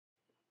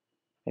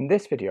In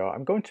this video,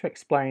 I'm going to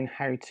explain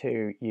how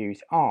to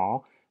use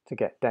R to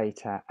get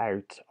data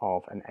out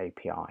of an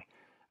API.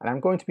 And I'm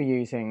going to be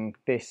using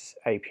this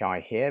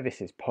API here. This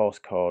is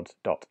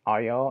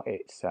postcodes.io.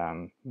 It's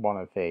one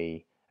of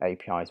the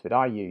APIs that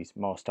I use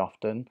most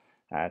often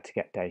to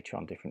get data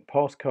on different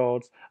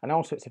postcodes. And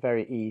also it's a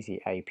very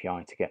easy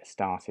API to get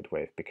started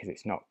with because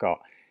it's not got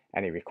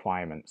any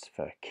requirements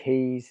for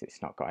keys.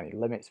 It's not got any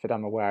limits that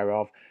I'm aware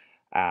of.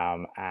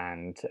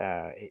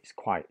 It's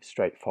quite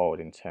straightforward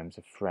in terms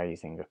of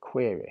phrasing a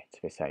query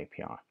to this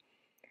API.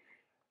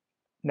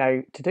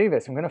 Now, to do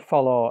this, I'm going to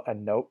follow a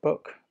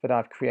notebook that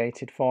I've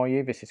created for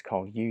you. This is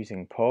called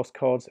Using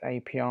Postcodes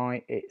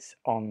API. It's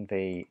on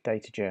the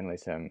Data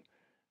Journalism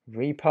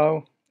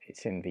repo.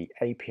 It's in the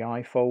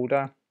API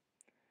folder,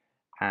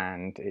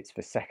 and it's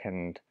the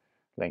second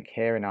link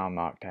here in our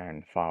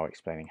Markdown file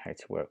explaining how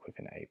to work with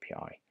an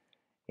API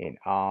in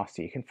R.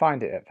 So you can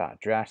find it at that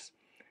address,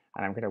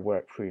 and I'm going to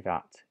work through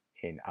that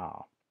in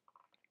R.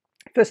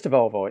 First of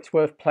all, though, it's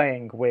worth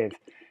playing with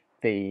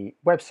the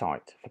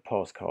website for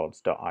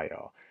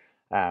postcodes.io.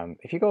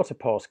 If you go to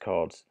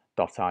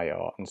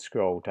postcodes.io and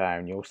scroll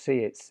down, you'll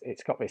see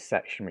it's got this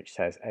section which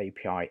says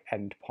API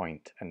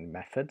endpoint and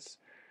methods.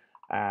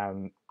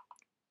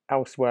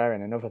 Elsewhere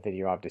in another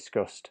video I've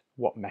discussed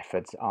what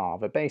methods are.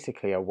 They're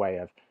basically a way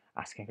of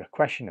asking a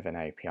question of an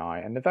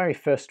API, and the very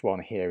first one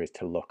here is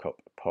to look up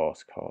a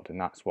postcode,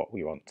 and that's what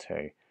we want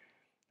to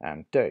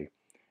do.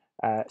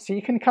 So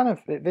you can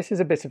this is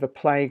a bit of a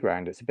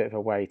playground, it's a bit of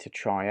a way to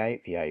try out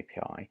the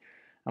API.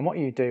 And what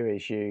you do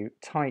is you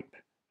type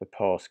the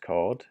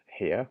postcode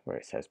here where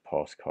it says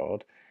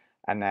postcode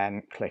and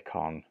then click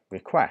on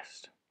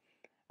request.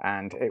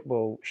 And it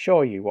will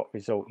show you what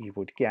result you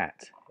would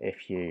get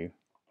if you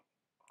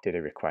did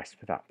a request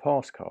for that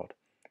postcode.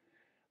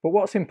 But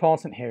what's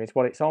important here is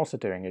what it's also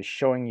doing is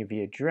showing you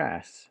the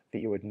address that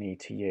you would need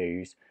to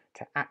use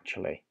to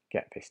actually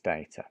get this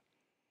data.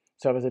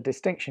 So there's a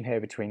distinction here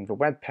between the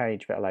web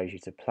page that allows you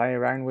to play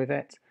around with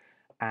it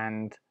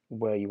and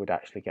where you would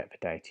actually get the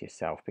data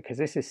yourself, because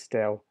this is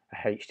still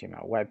a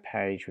HTML web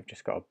page. We've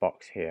just got a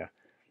box here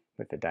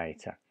with the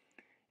data.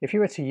 If you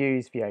were to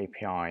use the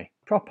API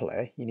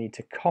properly, you need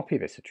to copy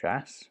this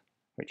address,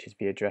 which is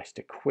the address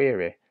to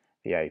query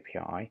the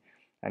API,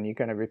 and you're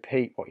going to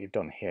repeat what you've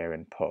done here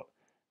and put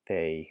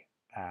the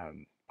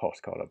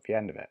postcode at the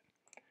end of it.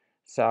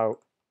 So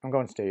I'm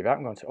going to do that.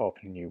 I'm going to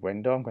open a new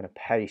window. I'm going to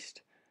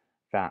paste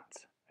that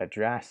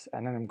address,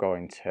 and then I'm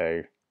going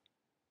to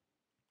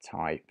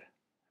type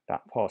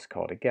that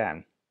postcode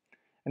again.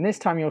 And this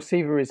time you'll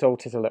see the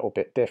result is a little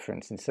bit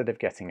different. Instead of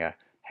getting a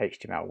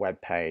HTML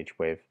web page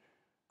with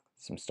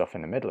some stuff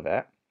in the middle of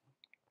it,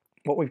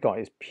 what we've got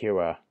is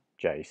pure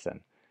JSON.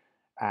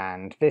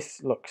 And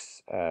this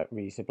looks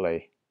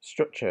reasonably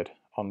structured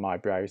on my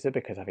browser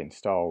because I've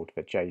installed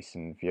the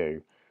JSON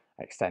view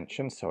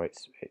extension, so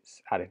it's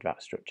added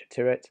that structure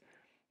to it.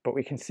 But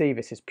we can see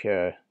this is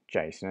pure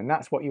JSON, and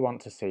that's what you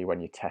want to see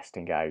when you're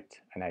testing out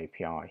an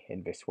API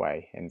in this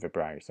way in the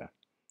browser.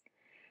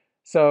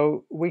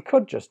 So we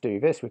could just do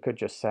this, we could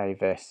just save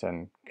this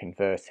and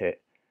convert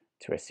it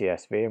to a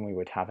CSV and we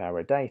would have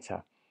our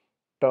data.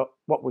 But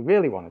what we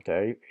really want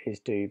to do is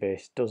do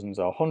this dozens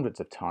or hundreds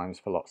of times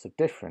for lots of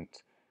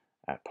different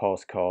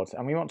postcodes,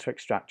 and we want to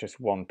extract just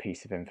one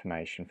piece of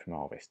information from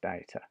all this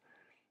data.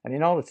 And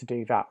in order to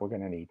do that, we're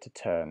going to need to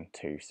turn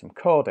to some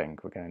coding.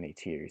 We're going to need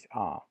to use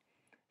R.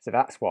 So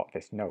that's what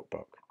this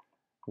notebook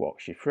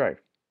walks you through.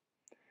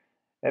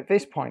 At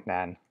this point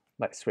then,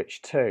 let's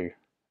switch to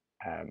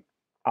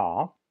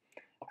R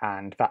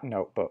and that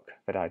notebook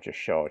that I just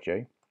showed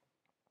you.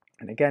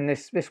 And again,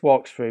 this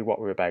walks through what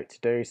we're about to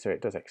do, so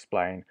it does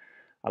explain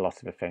a lot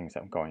of the things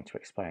that I'm going to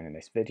explain in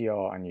this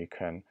video, and you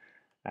can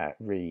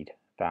read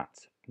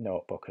that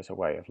notebook as a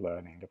way of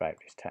learning about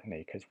this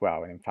technique as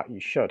well. And in fact, you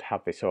should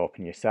have this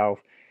open yourself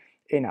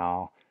in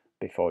R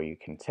before you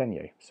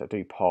continue. So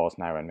do pause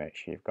now and make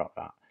sure you've got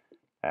that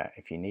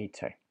if you need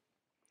to.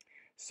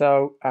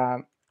 So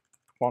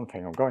one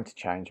thing I'm going to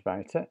change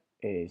about it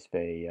is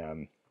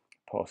the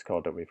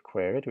postcode that we've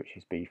queried, which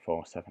is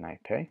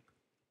B47AP.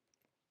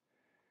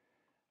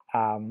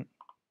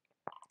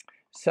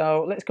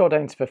 So let's go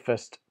down to the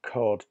first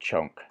code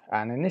chunk,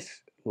 and in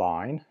this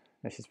line,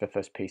 this is the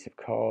first piece of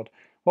code.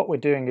 What we're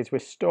doing is we're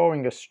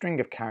storing a string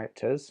of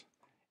characters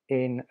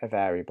in a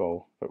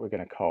variable that we're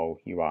going to call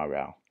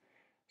URL.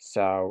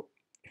 So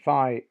if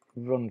I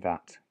run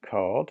that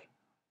code,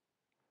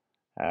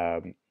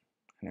 and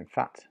in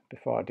fact,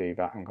 before I do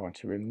that, I'm going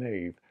to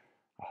remove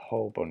a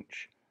whole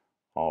bunch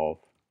of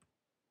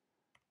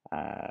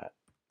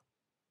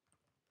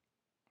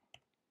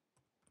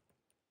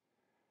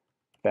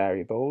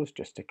variables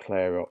just to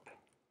clear up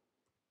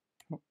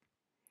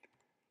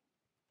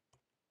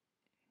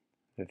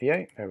the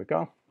view. There we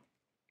go.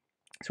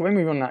 So when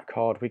we run that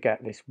code, we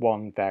get this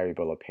one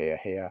variable appear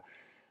here,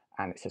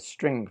 and it's a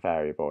string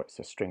variable. It's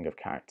a string of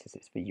characters.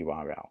 It's the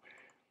URL.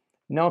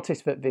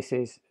 Notice that this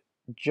is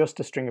just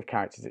a string of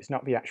characters. It's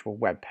not the actual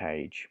web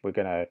page. We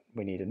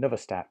need another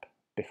step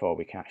before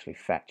we can actually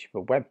fetch the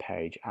web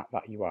page at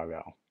that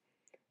URL.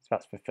 So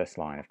that's the first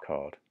line of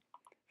code.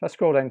 If I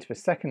scroll down to the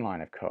second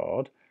line of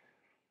code,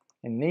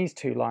 in these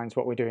two lines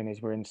what we're doing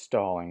is we're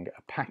installing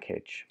a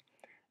package.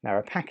 Now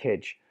a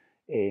package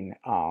in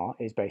R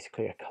is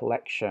basically a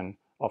collection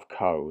of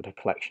code, a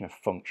collection of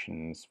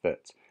functions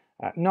that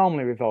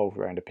normally revolve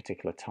around a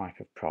particular type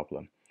of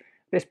problem.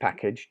 This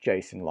package,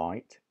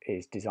 jsonlite,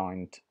 is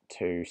designed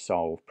to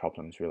solve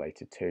problems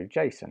related to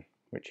JSON,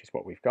 which is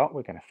what we've got.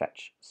 We're going to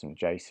fetch some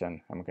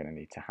JSON and we're going to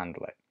need to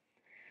handle it.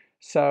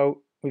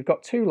 So we've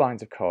got two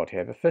lines of code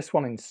here. The first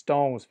one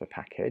installs the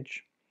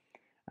package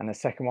and the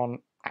second one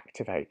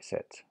activates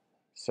it.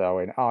 So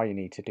in R you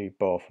need to do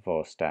both of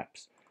those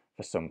steps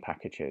for some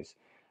packages.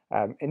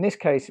 In this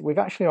case we've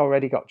actually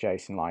already got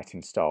jsonlite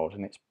installed,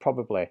 and it's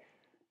probably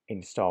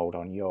installed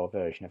on your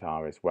version of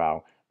R as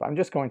well, but I'm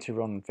just going to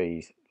run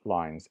these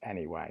lines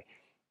anyway.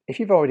 If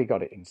you've already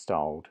got it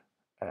installed,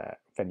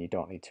 then you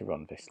don't need to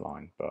run this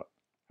line, but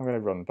I'm going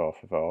to run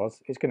both of those.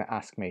 It's going to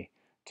ask me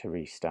to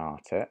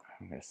restart it.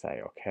 I'm going to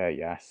say okay,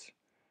 yes,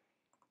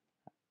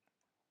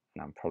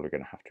 and I'm probably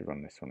going to have to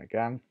run this one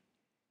again.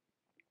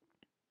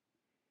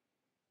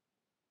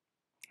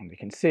 And we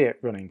can see it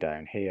running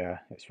down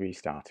here. It's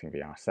restarting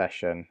the R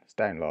session, it's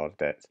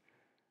downloaded it,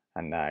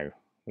 and now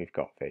we've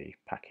got the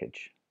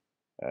package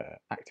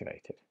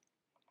activated.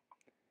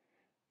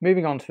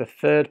 Moving on to the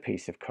third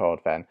piece of code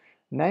then,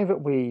 now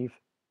that we've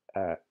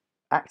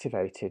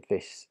activated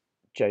this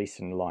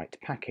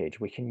jsonlite package,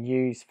 we can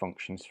use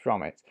functions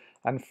from it,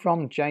 and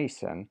from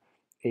JSON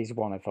is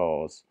one of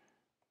those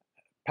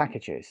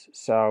packages.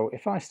 So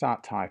if I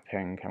start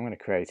typing, I'm going to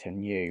create a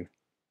new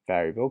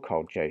variable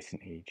called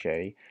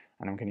jsoneg,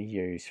 and I'm going to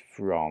use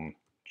from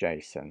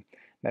JSON.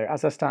 Now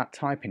as I start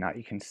typing that,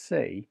 you can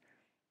see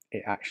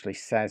it actually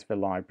says the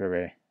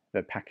library,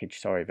 the package,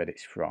 sorry, that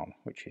it's from,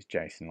 which is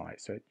jsonlite,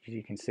 so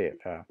you can see it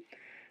there.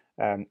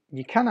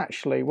 You can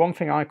actually, one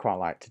thing I quite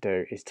like to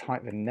do is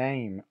type the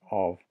name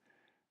of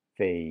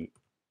the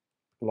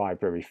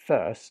library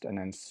first and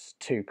then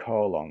 2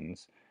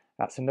 colons.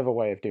 That's another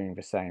way of doing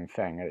the same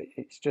thing.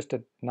 It's just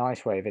a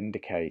nice way of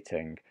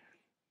indicating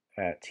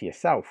to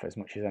yourself as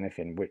much as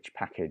anything which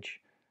package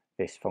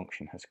this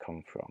function has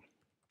come from.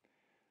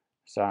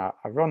 So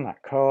I run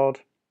that code.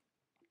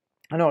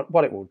 I know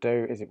what it will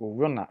do is it will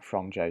run that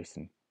from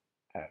JSON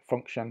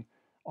function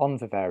on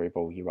the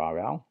variable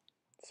URL.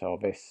 So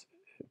this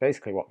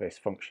basically what this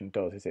function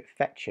does is it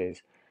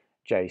fetches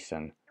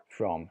JSON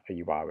from a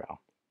URL,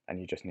 and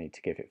you just need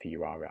to give it the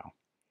URL.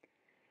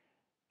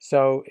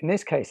 So in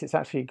this case it's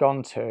actually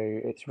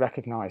it's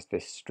recognized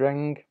this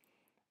string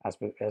as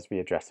the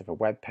address of a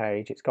web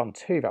page. It's gone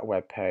to that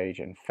web page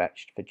and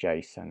fetched the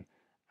JSON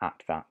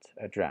at that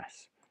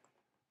address.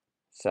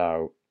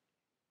 So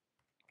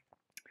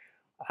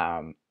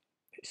it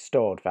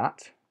stored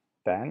that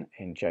then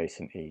in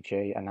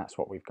jsoneg, and that's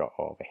what we've got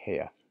over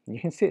here. And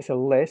you can see it's a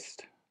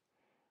list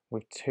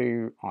with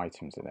 2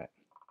 items in it.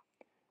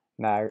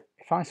 Now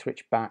if I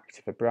switch back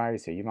to the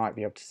browser, you might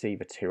be able to see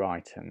the 2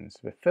 items.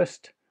 The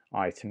first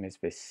item is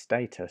this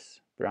status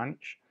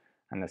branch,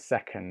 and the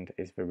second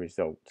is the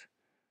result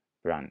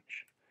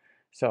branch.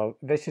 So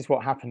this is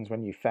what happens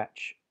when you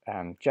fetch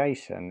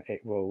JSON.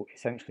 It will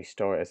essentially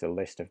store it as a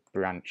list of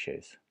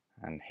branches,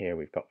 and here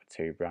we've got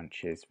the 2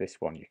 branches. This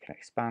one you can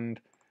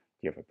expand,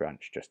 the other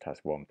branch just has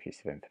 1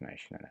 piece of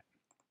information in it.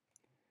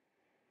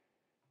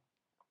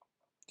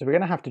 So we're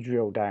going to have to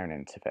drill down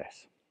into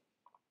this,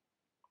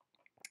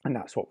 and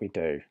that's what we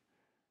do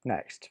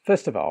next.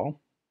 First of all,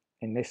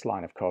 in this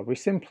line of code we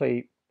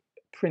simply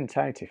print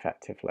out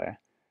effectively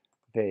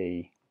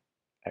the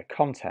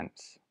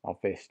contents of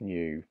this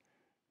new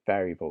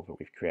variable that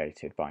we've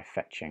created by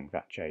fetching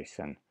that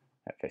JSON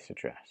at this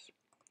address.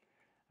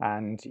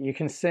 And you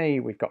can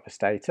see we've got the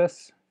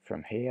status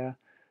from here,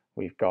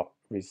 we've got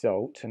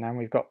result, and then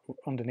we've got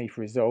underneath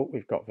result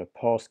we've got the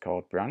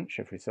postcode branch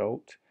of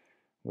result,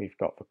 we've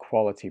got the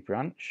quality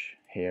branch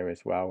here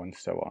as well, and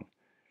so on.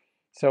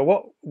 So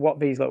what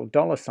these little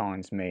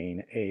 $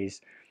 mean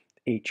is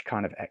each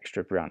kind of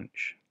extra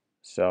branch.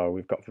 So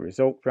we've got the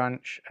result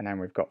branch, and then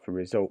we've got the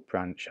result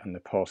branch and the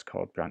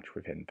postcode branch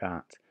within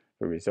that,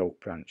 the result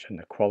branch and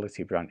the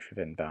quality branch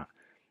within that,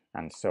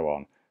 and so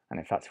on. And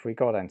in fact, if we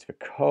go down to the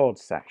code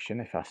section,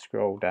 if I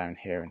scroll down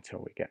here until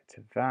we get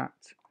to that,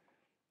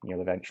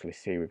 you'll eventually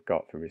see we've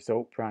got the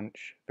result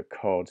branch, the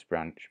codes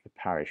branch, the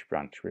parish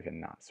branch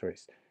within that. So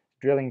it's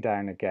drilling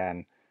down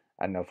again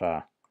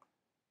another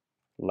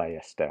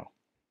layer still.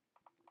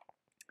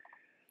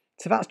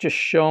 So that's just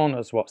shown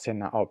us what's in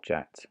that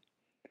object.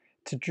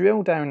 To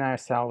drill down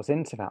ourselves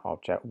into that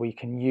object, we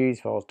can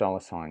use those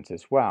 $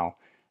 as well.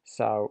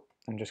 So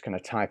I'm just going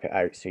to type it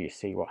out so you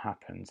see what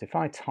happens. If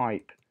I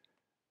type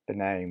the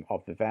name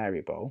of the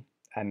variable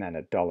and then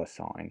a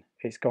 $,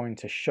 it's going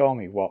to show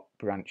me what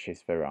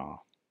branches there are.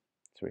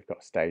 So we've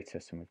got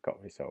status and we've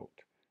got result.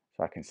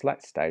 So I can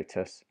select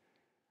status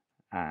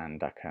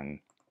and I can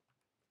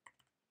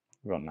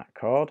run that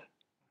code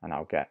and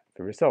I'll get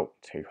the result,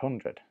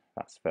 200.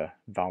 That's the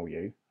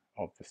value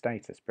of the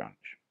status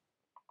branch.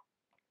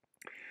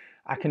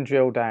 I can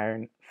drill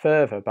down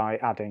further by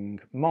adding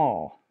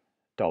more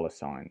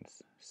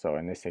 $signs. So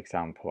in this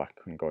example, I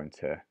can go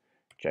into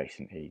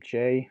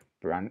JSON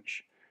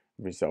branch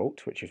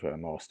result, which is where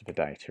most of the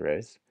data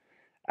is,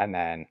 and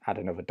then add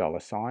another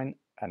 $sign,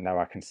 and now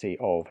I can see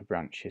all the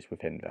branches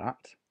within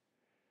that.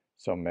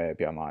 So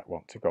maybe I might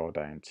want to go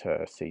down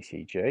to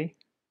CCG,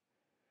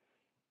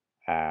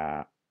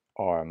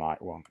 or I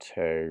might want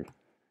to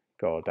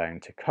go down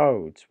to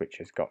codes, which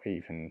has got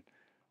even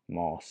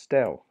more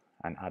still,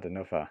 and add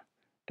another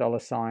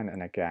 $sign,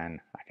 and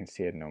again I can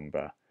see a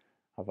number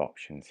of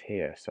options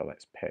here. So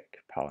let's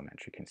pick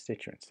parliamentary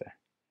constituency,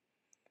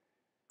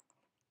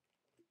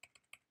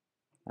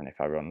 and if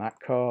I run that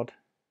code,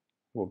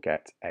 we'll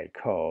get a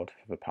code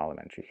for the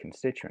parliamentary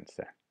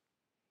constituency.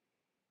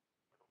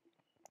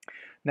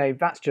 Now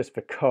that's just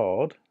for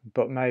code,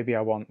 but maybe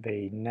I want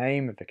the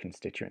name of the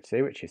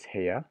constituency, which is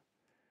here.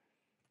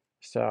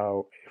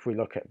 So if we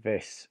look at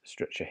this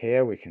structure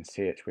here, we can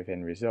see it's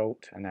within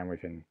result and then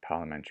within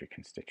parliamentary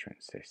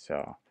constituency.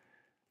 So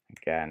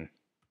again,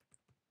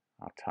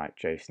 I'll type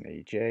JSON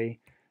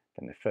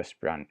then the first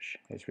branch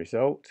is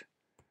result.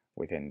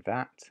 Within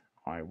that,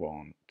 I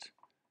want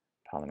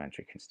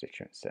parliamentary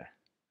constituency.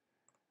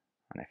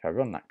 And if I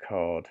run that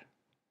code,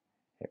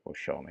 it will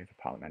show me the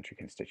parliamentary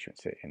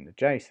constituency in the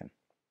JSON.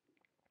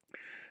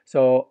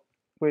 So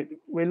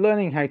we're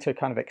learning how to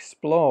kind of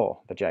explore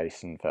the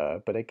JSON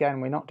verb, but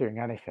again, we're not doing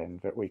anything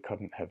that we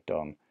couldn't have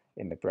done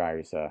in the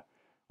browser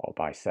or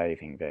by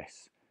saving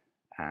this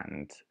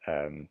and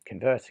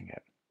converting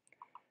it.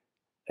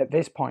 At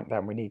this point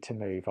then, we need to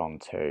move on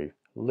to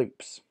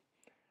loops.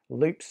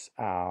 Loops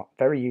are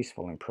very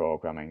useful in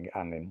programming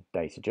and in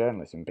data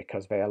journalism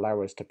because they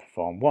allow us to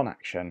perform one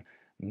action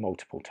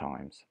multiple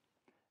times.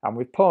 And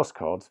with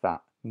postcodes,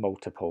 that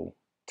multiple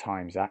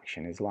times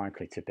action is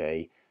likely to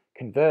be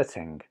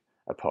converting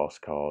a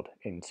postcode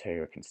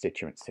into a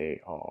constituency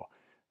or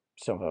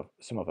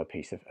some other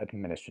piece of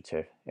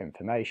administrative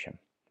information.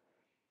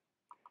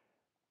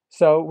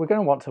 So we're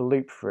going to want to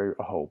loop through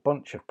a whole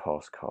bunch of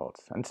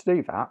postcodes, and to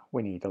do that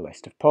we need a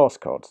list of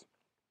postcodes.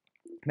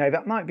 Now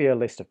that might be a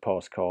list of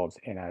postcodes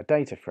in a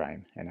data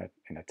frame, in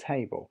a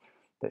table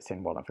that's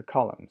in one of the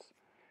columns.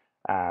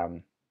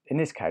 In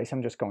this case,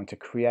 I'm just going to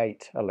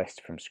create a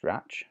list from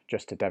scratch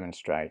just to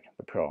demonstrate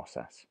the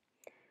process.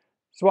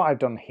 So what I've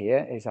done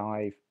here is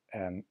I've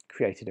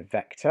created a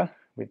vector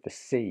with the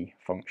C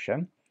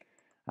function,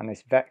 and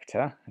this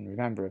vector, and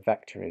remember a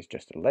vector is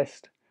just a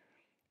list,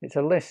 it's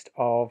a list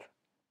of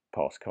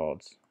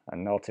postcodes,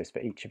 and notice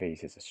that each of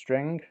these is a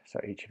string, so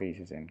each of these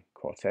is in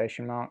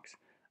quotation marks,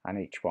 and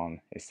each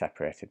one is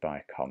separated by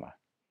a comma.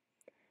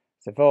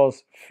 So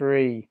those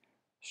three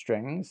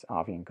strings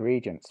are the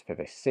ingredients for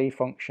this C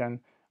function.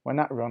 When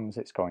that runs,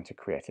 it's going to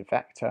create a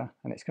vector,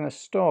 and it's going to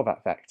store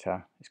that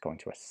vector, it's going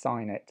to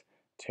assign it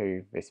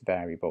to this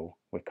variable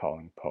we're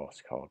calling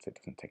postcodes. It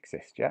doesn't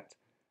exist yet.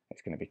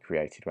 It's going to be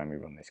created when we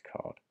run this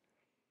code.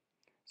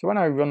 So when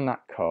I run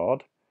that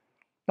code,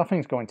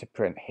 nothing's going to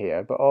print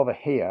here, but over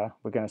here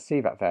we're going to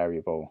see that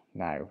variable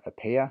now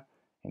appear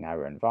in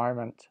our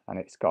environment, and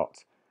it's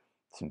got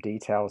some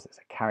details. It's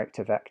a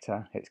character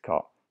vector, it's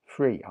got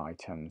 3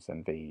 items,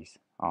 and these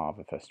are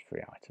the first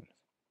 3 items.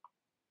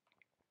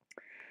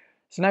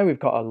 So now we've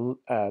got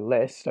a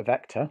list, a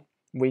vector,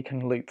 we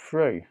can loop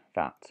through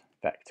that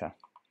vector.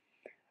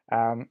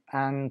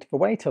 And the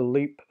way to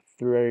loop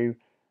through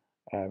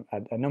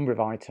a number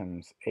of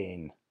items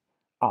in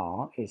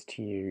R is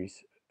to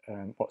use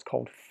what's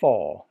called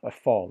a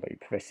for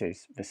loop. This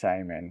is the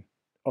same in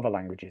other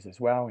languages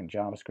as well, in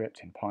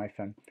JavaScript, in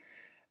Python.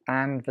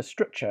 And the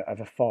structure of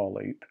a for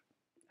loop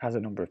has a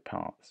number of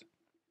parts.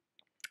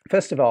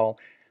 First of all,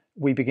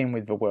 we begin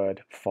with the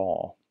word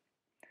for.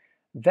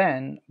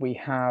 Then we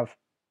have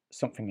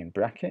something in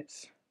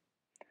brackets,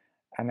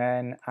 and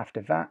then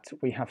after that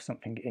we have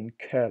something in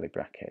curly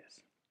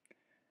brackets.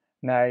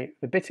 Now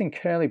the bit in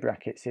curly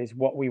brackets is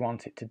what we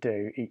want it to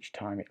do each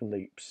time it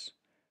loops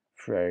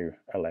through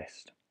a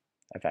list,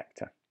 a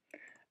vector.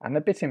 And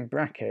the bit in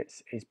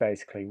brackets is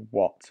basically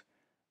what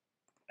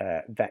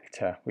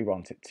vector we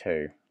want it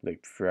to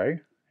loop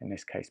through, in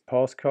this case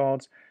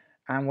postcodes,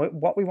 and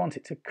what we want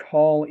it to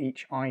call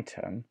each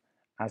item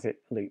as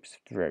it loops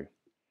through.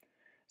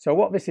 So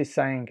what this is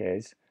saying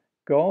is,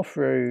 go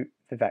through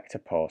the vector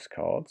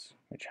postcodes,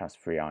 which has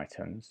 3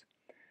 items,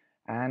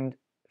 and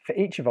for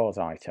each of those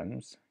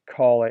items,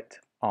 call it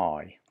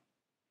I.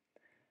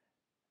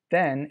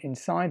 Then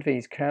inside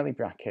these curly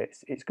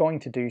brackets, it's going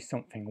to do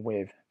something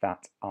with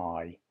that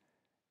I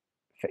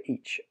for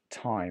each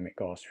time it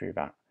goes through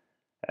that,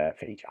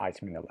 for each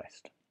item in the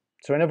list.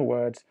 So in other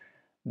words,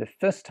 the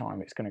first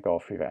time it's going to go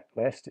through that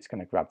list, it's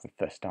going to grab the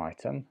first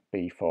item,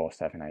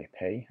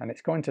 B47AP, and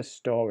it's going to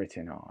store it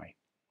in I.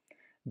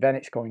 Then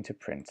it's going to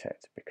print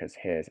it, because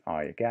here's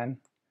I again,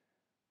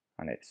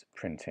 and it's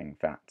printing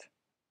that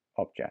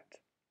object.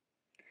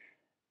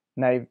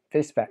 Now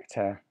this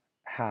vector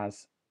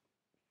has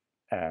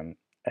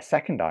a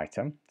second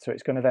item, so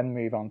it's going to then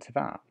move on to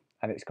that,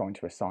 and it's going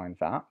to assign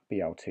that,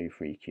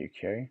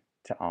 BL23QQ,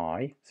 to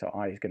I, so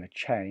I is going to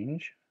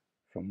change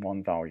from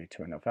one value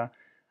to another,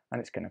 and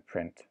it's going to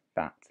print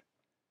that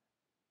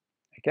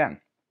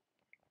again.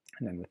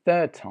 And then the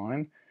third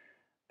time,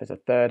 there's a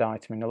third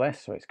item in the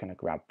list, so it's going to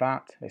grab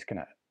that, it's going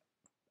to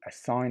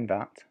assign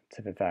that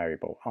to the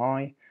variable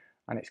I,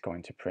 and it's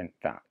going to print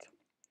that.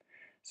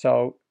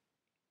 So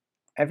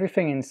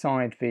everything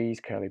inside these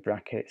curly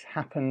brackets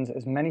happens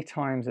as many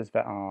times as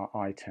there are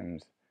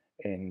items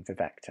in the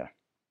vector.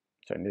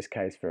 So in this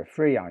case, there are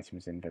 3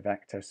 items in the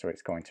vector, so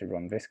it's going to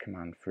run this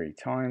command 3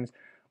 times,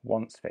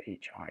 once for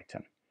each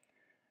item.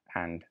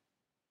 And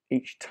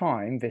each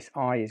time, this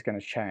I is going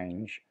to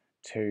change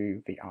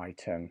to the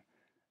item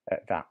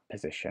at that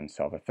position.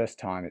 So the first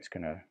time it's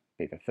going to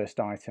be the first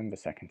item, the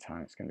second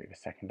time it's going to be the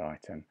second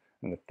item,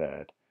 and the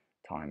third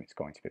time it's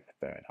going to be the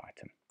third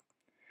item.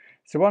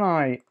 So when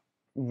I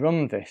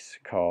run this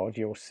code,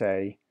 you'll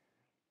see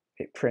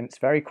it prints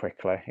very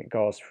quickly. It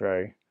goes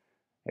through,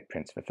 it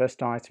prints the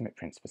first item, it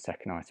prints the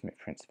second item, it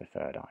prints the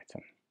third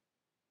item.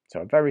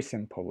 So a very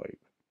simple loop.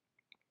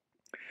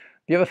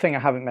 The other thing I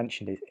haven't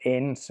mentioned is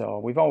in. So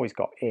we've always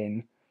got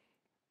in,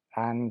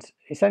 and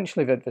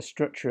essentially the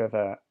structure of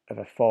a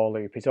for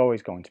loop is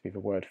always going to be the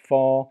word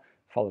for,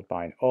 followed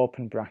by an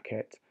open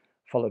bracket,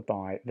 followed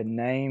by the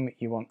name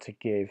you want to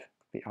give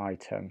the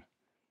item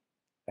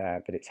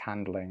that it's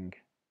handling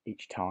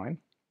each time.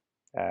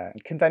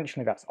 And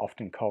conventionally that's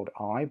often called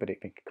I, but it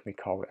can be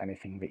called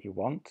anything that you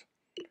want.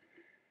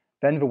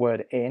 Then the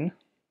word in,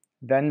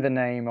 then the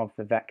name of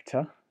the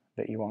vector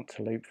that you want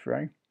to loop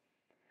through,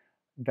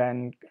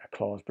 then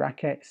close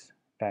brackets,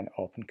 then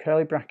open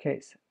curly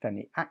brackets, then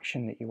the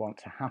action that you want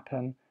to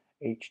happen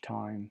each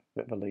time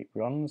that the loop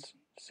runs.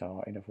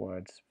 So in other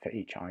words, for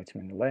each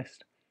item in the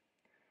list,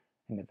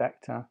 in the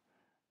vector,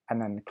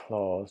 and then the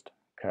closed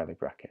curly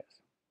brackets.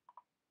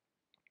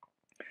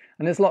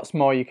 And there's lots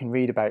more you can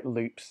read about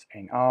loops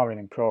in R and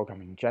in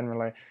programming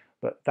generally,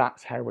 but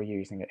that's how we're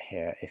using it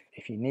here.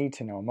 If you need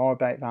to know more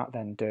about that,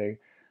 then do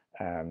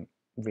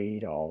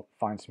read or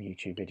find some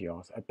YouTube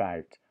videos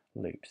about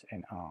loops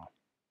in R.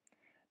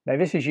 Now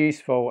this is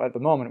useful. At the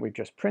moment we've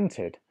just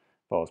printed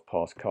those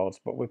postcodes,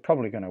 but we're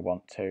probably going to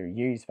want to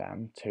use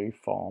them to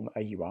form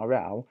a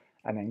URL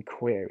and then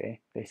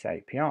query this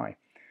API.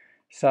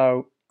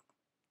 So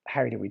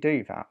how do we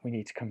do that? We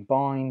need to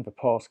combine the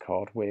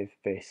postcode with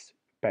this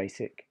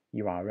basic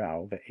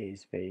URL that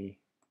is the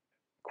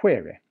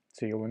query.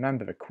 So you'll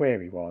remember the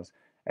query was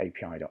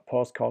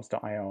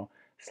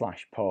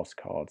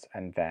api.postcodes.io/postcodes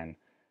and then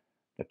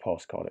the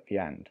postcode at the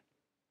end.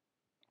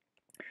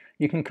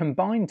 You can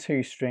combine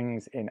 2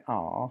 strings in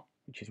R,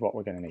 which is what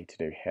we're going to need to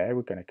do here.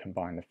 We're going to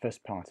combine the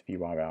first part of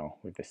URL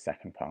with the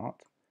second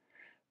part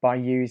by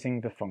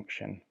using the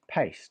function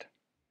paste.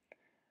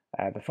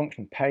 The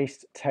function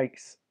paste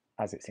takes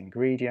as its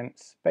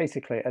ingredients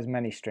basically as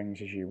many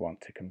strings as you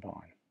want to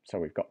combine. So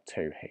we've got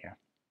 2 here.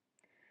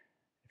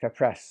 If I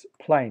press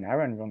play now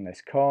and run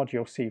this code,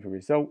 you'll see the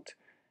result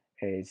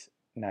is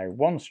now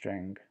 1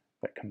 string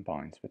that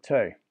combines the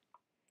 2.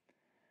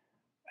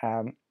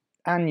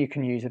 And you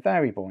can use a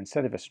variable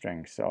instead of a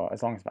string. So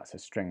as long as that's a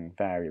string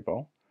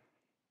variable,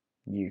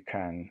 you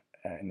can,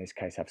 in this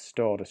case, have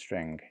stored a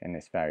string in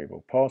this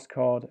variable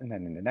postcode, and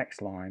then in the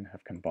next line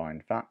have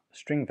combined that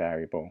string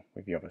variable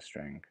with the other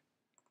string,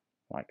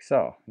 like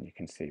so. And you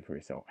can see the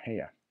result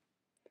here.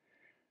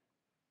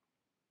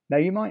 Now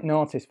you might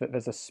notice that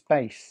there's a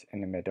space in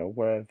the middle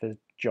where the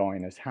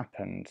join has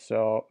happened.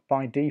 So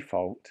by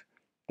default,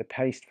 the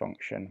paste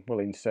function will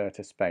insert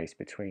a space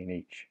between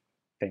each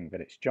thing that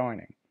it's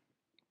joining.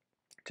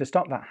 To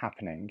stop that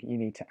happening, you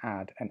need to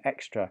add an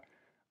extra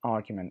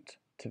argument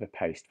to the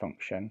paste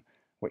function,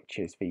 which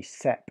is the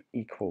sep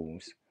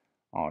equals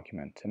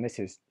argument. And this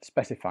is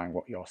specifying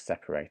what your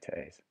separator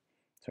is.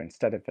 So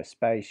instead of the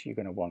space, you're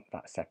going to want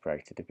that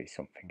separator to be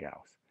something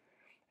else.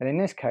 And in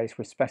this case,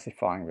 we're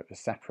specifying that the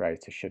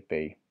separator should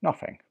be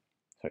nothing.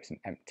 So it's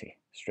an empty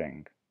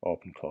string,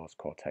 open close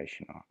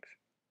quotation marks.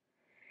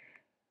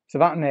 So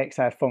that makes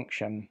our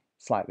function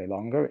slightly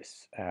longer.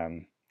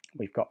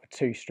 We've got the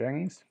 2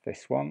 strings,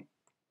 this one,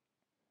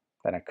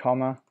 then a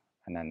comma,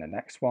 and then the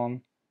next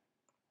one.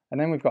 And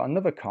then we've got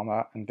another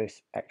comma and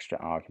this extra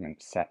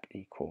argument, sep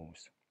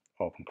equals,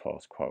 open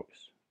close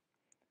quotes.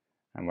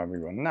 And when we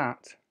run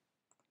that,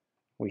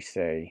 we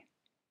see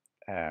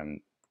a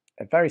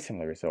very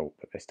similar result,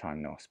 but this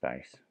time no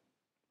space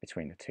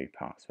between the 2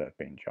 parts that have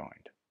been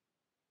joined.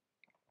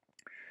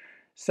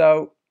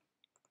 So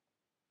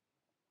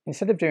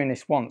instead of doing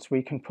this once,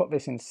 we can put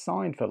this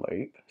inside the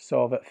loop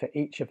so that for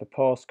each of the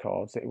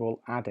postcodes it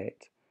will add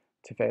it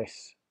to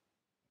this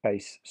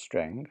base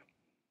string,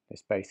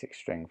 this basic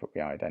string that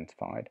we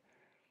identified,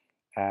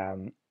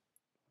 and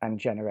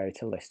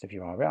generate a list of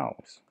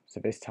URLs. So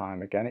this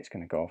time again it's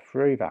going to go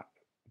through that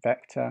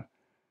vector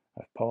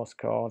of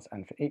postcodes,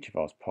 and for each of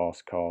those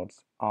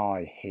postcodes,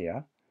 I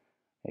here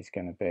is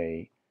going to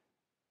be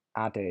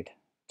added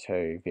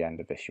to the end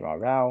of this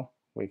URL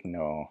with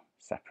no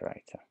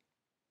separator,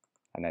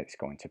 and then it's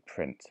going to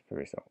print the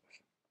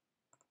results.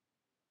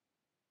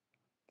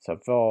 So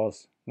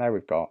those, now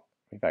we've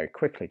very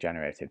quickly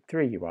generated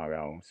 3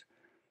 URLs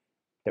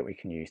that we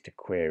can use to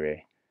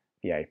query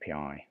the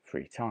API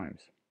 3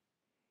 times.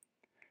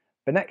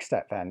 The next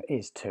step then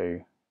is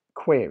to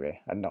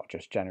query and not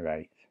just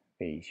generate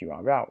these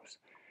URLs.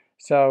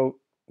 So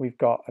we've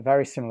got a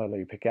very similar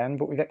loop again,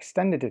 but we've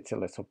extended it a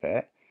little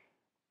bit,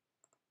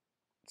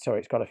 so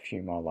it's got a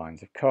few more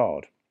lines of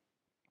code.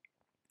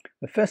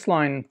 The first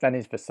line then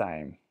is the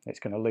same. It's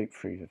going to loop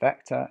through the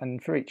vector,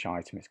 and for each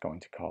item it's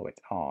going to call it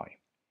I.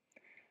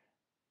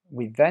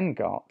 We then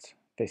got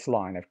this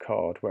line of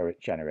code where it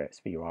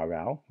generates the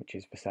URL, which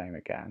is the same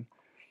again.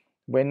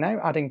 We're now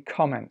adding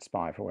comments,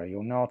 by the way.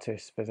 You'll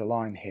notice there's a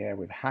line here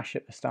with a hash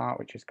at the start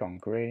which has gone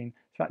green.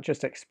 So that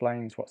just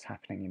explains what's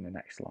happening in the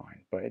next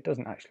line, but it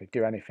doesn't actually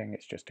do anything,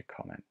 it's just a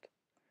comment.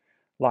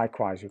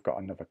 Likewise, we've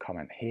got another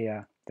comment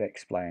here that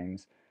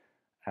explains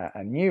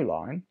a new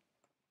line,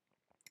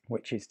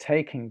 which is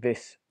taking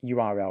this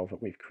URL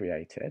that we've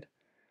created.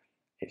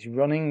 It's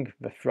running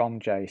the from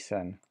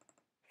JSON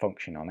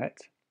function on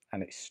it,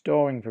 and it's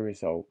storing the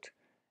result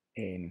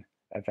in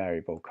a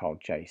variable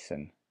called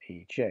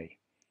JSON-EG.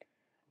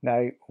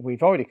 Now,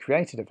 we've already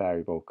created a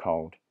variable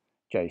called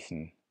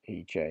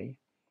JSON-EG,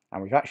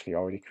 and we've actually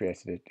already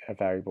created a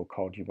variable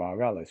called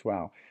URL as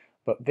well.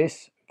 But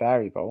this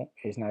variable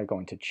is now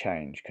going to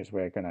change because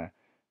we're going to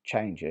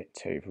change it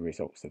to the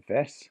results of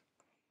this.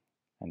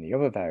 And the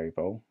other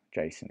variable,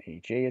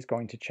 JSON-EG, is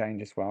going to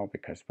change as well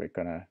because we're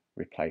going to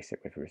replace it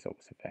with the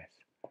results of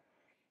this.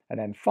 And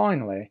then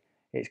finally,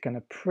 it's going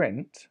to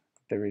print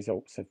the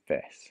results of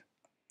this.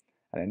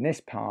 And in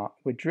this part,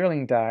 we're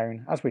drilling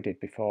down, as we did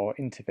before,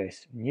 into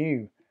this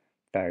new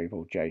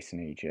variable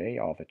JSON-EG,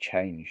 or the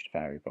changed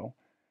variable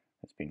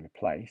that's been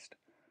replaced.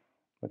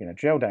 We're going to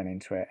drill down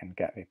into it and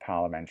get the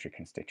parliamentary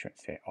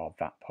constituency of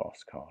that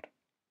postcode.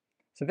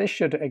 So this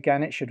should,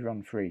 again, it should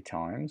run 3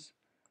 times,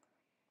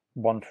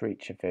 one for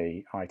each of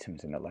the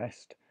items in the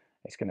list.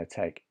 It's going to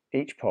take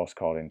each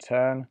postcode in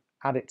turn,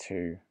 add it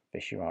to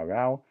this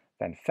URL,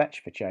 then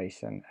fetch the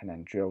JSON, and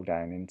then drill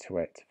down into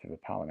it for the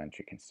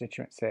parliamentary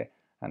constituency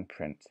and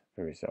print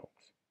the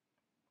results.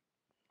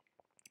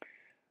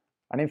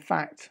 And in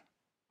fact,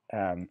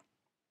 I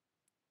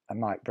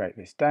might break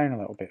this down a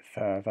little bit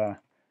further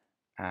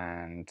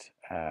and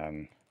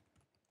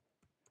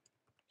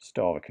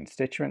store the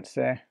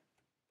constituency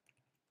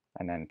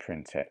and then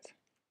print it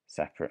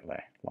separately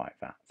like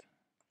that.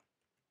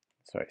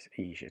 So it's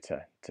easier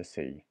to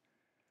see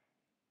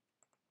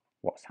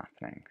what's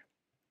happening.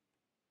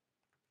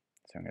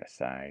 So I'm going to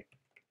say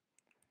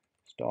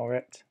store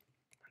it,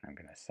 and I'm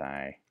going to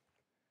say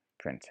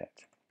print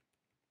it.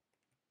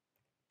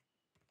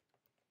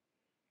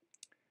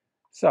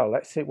 So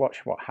let's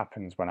watch what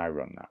happens when I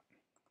run that.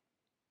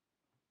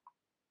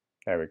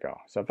 There we go.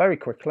 So very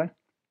quickly,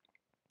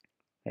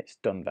 it's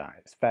done that.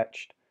 It's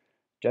fetched,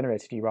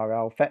 generated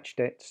URL, fetched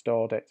it,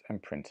 stored it,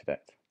 and printed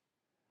it.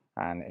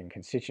 And in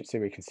constituency,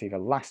 we can see the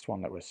last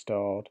one that was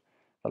stored,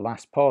 the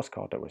last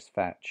postcode that was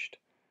fetched,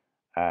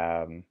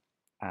 and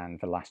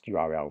the last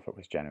URL that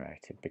was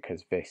generated,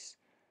 because this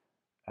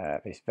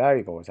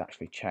variable has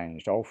actually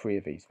changed. All 3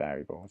 of these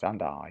variables,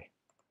 and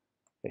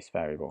this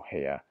variable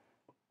here,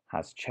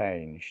 has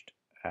changed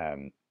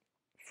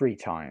 3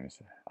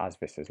 times as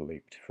this has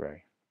looped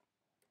through.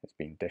 It's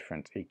been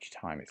different each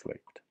time it's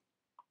looped.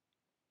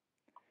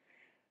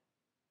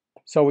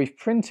 So we've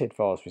printed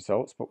those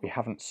results, but we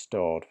haven't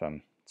stored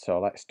them. So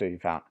let's do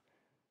that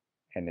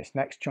in this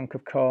next chunk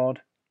of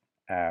code.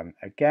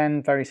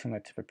 Again, very similar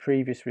to the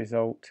previous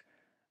result,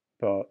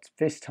 but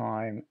this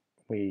time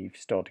we've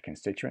stored a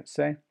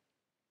constituency,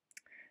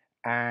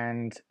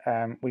 and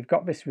we've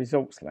got this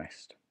results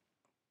list.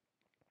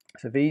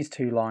 So these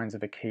 2 lines are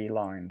the key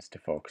lines to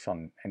focus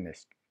on in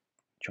this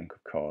chunk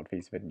of code.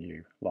 These are the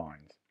new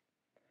lines.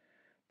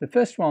 The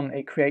first one,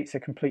 it creates a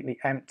completely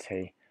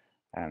empty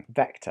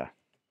vector,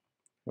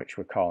 which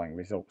we're calling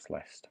results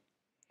list.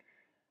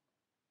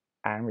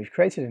 And we've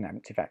created an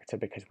empty vector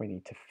because we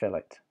need to fill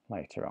it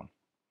later on.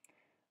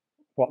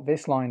 What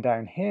this line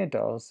down here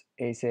does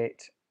is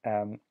it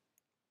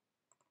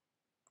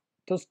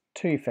does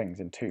 2 things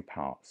in 2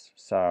 parts.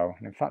 So,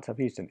 in fact, I've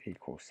used an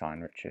equal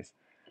sign, which is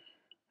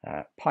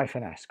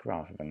Python-esque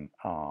rather than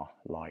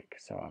R-like,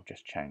 so I've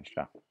just changed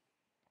that.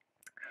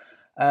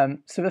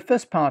 So the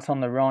first part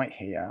on the right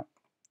here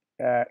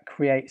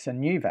creates a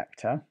new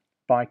vector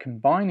by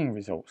combining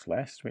results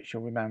list, which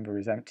you'll remember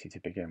is empty to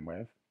begin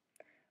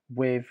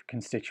with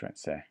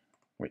constituency,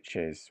 which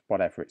is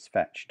whatever it's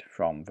fetched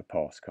from the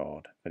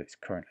postcode that it's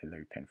currently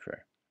looping through.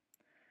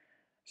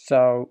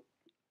 So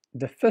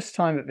the first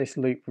time that this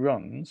loop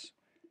runs,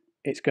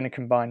 it's going to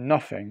combine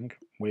nothing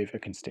with a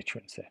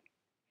constituency.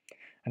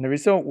 And the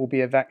result will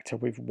be a vector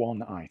with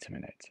 1 item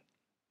in it.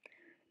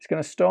 It's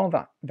going to store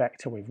that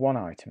vector with 1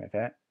 item of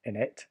it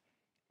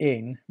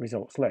in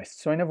results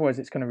list. So in other words,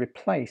 it's going to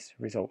replace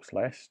results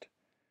list,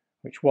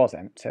 which was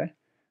empty,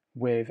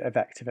 with a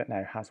vector that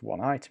now has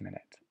 1 item in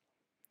it.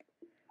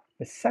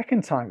 The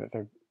second time that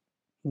the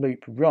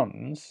loop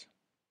runs,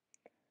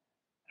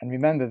 and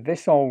remember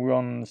this all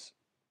runs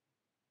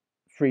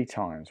 3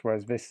 times,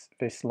 whereas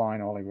this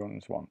line only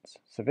runs once.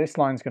 So this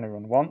line's going to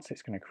run once,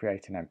 it's going to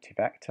create an empty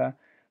vector.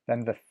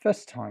 Then the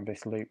first time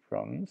this loop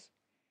runs,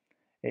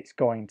 it's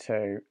going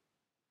to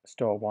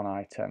store 1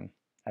 item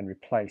and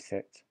replace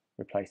it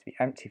replace the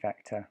empty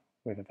vector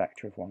with a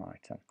vector of one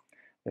item.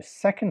 The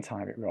second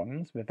time it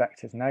runs, the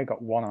vector's now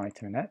got one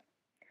item in it.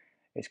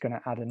 It's going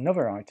to add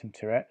another item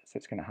to it, so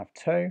it's going to have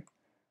 2,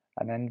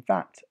 and then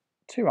that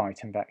 2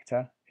 item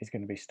vector is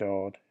going to be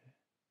stored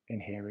in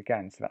here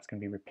again. So that's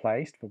going to be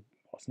replaced for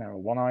what's now a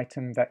 1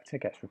 item vector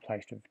gets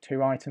replaced with a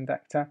 2 item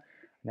vector.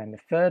 And then the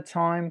third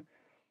time,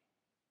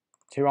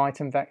 2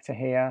 item vector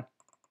here,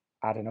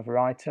 add another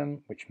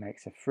item, which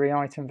makes a 3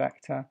 item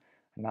vector,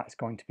 and that's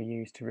going to be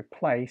used to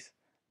replace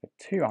the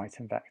 2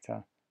 item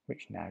vector,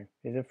 which now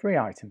is a 3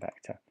 item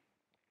vector.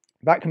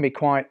 That can be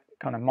quite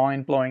kind of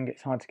mind-blowing.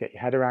 It's hard to get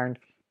your head around,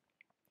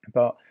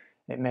 but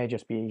it may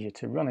just be easier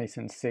to run it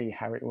and see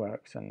how it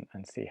works and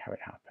see how it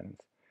happens.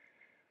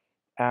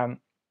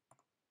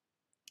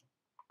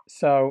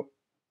 So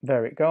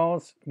there it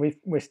goes.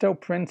 We're still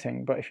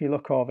printing, but if you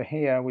look over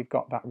here, we've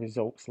got that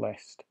results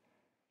list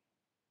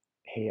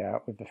here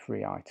with the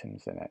 3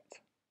 items in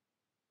it.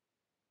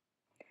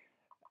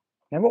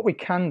 Now what we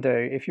can do,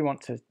 if you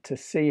want to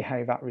see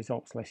how that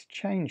results list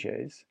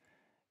changes,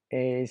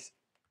 is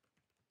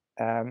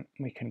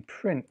we can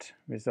print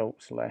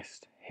results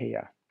list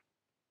here.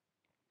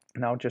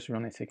 And I'll just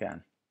run it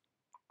again.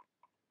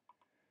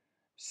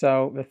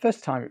 So the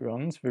first time it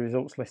runs, the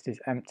results list is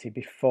empty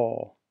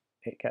before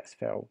it gets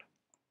filled.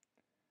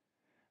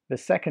 The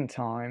second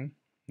time,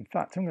 in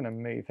fact, I'm going to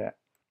move it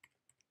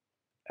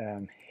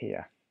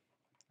here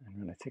and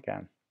run it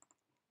again.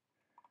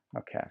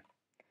 Okay.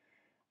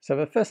 So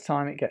the first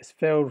time it gets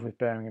filled with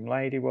Birmingham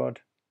Ladywood,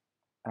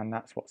 and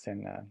that's what's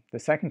in there. The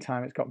second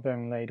time it's got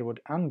Birmingham Ladywood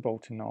and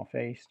Bolton North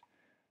East,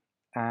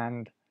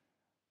 and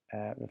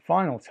the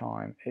final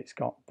time it's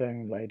got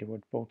Birmingham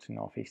Ladywood, Bolton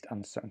North East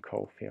and Sutton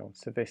Coldfield.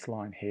 So this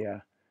line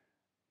here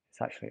is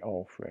actually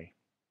all 3.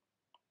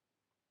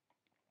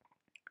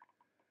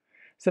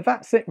 So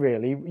that's it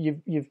really.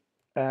 You've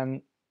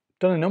done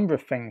a number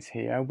of things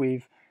here.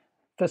 We've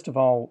first of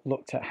all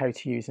looked at how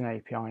to use an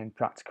API in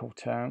practical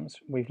terms.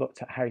 We've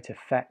looked at how to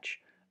fetch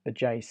the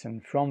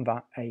JSON from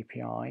that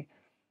API.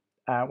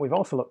 We've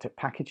also looked at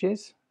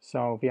packages,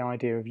 so the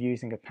idea of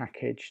using a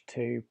package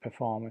to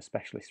perform a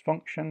specialist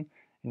function,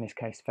 in this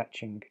case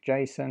fetching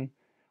JSON.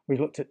 We've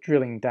looked at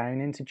drilling down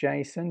into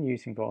JSON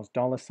using those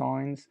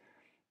 $signs,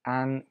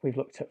 and we've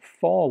looked at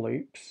for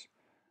loops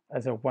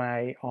as a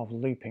way of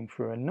looping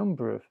through a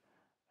number of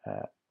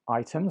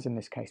items, in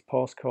this case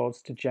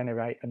postcodes, to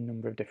generate a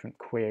number of different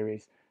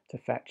queries to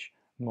fetch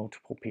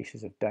multiple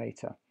pieces of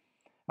data.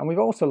 And we've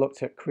also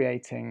looked at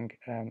creating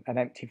an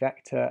empty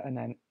vector and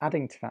then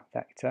adding to that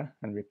vector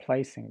and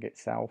replacing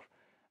itself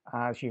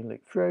as you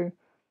loop through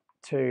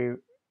to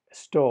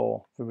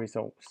store the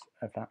results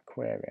of that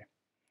query.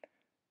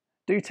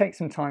 Do take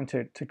some time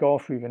to go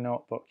through the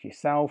notebook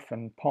yourself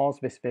and pause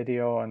this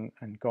video and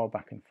go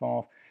back and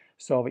forth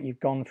so that you've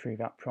gone through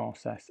that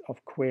process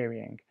of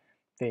querying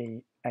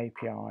the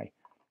API,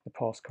 the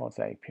postcodes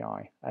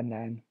API, and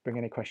then bring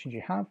any questions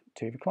you have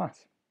to the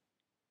class.